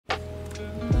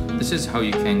This is how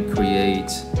you can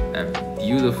create a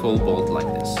beautiful bolt like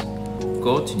this.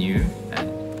 Go to new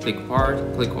and click part,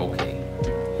 click OK.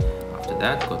 After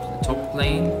that, go to the top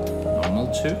plane,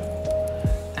 normal 2,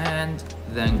 and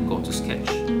then go to sketch.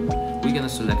 We're gonna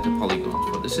select a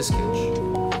polygon for this sketch.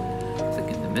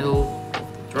 Click in the middle of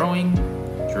the drawing,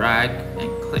 drag and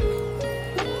click.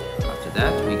 After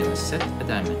that, we're gonna set a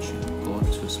dimension. Go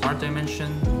to smart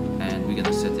dimension and we're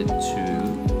gonna set it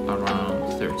to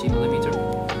around 30 millimeter.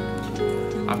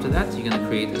 After that, you're gonna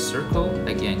create a circle.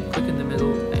 Again, click in the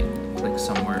middle and click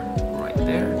somewhere right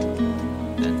there.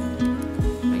 Then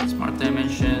make smart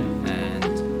dimension and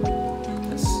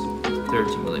that's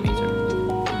 30 millimeter.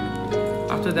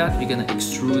 After that, we're gonna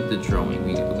extrude the drawing.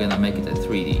 We're gonna make it a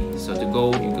 3D. So to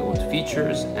go, you go to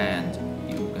features and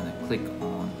you're gonna click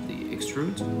on the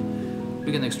extrude.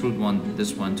 We're gonna extrude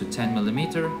this one to 10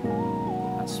 millimeter.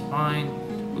 That's fine.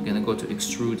 We're gonna go to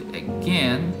extrude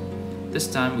again. This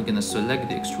time we're gonna select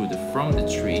the extruder from the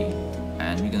tree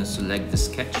and we're gonna select the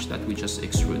sketch that we just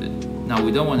extruded. Now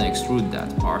we don't want to extrude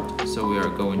that part, so we are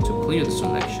going to clear the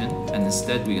selection and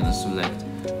instead we're gonna select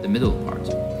the middle part.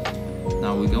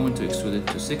 Now we're going to extrude it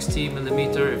to 60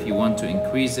 millimeter. If you want to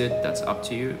increase it, that's up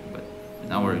to you, but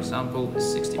in our example it's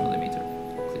 60 millimeter.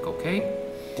 Click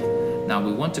OK. Now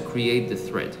we want to create the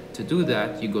thread. To do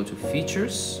that, you go to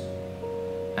features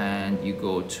and you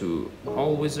go to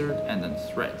hole wizard and then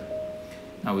thread.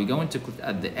 Now we're going to click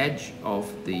at the edge of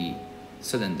the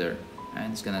cylinder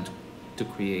and it's going to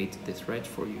create the thread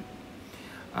for you.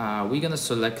 We're going to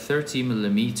select 30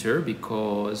 millimeter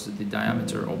because the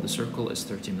diameter of the circle is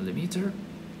 30 millimeter.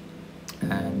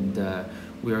 And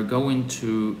we are going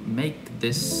to make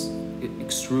this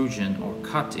extrusion or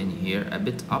cut in here a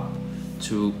bit up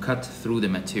to cut through the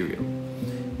material.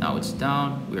 Now it's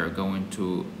down, we are going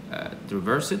to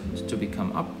reverse it to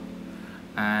become up.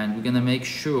 And we're gonna make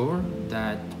sure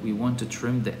that we want to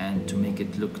trim the end to make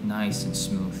it look nice and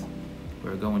smooth.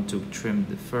 We're going to trim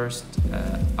the first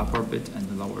upper bit and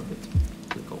the lower bit.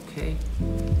 Click OK.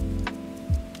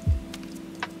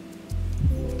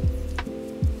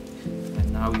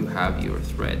 And now you have your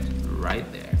thread right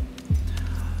there.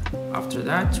 After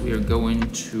that, we are going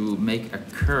to make a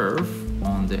curve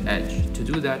on the edge. To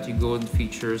do that, you go in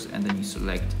features and then you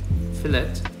select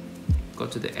fillet, go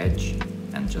to the edge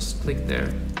and just click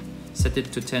there, set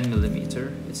it to 10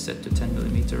 millimeter. It's set to 10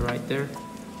 millimeter right there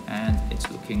and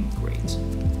it's looking great.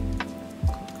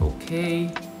 Click OK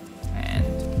and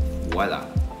voila,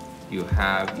 you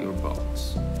have your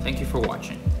box. Thank you for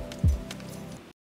watching.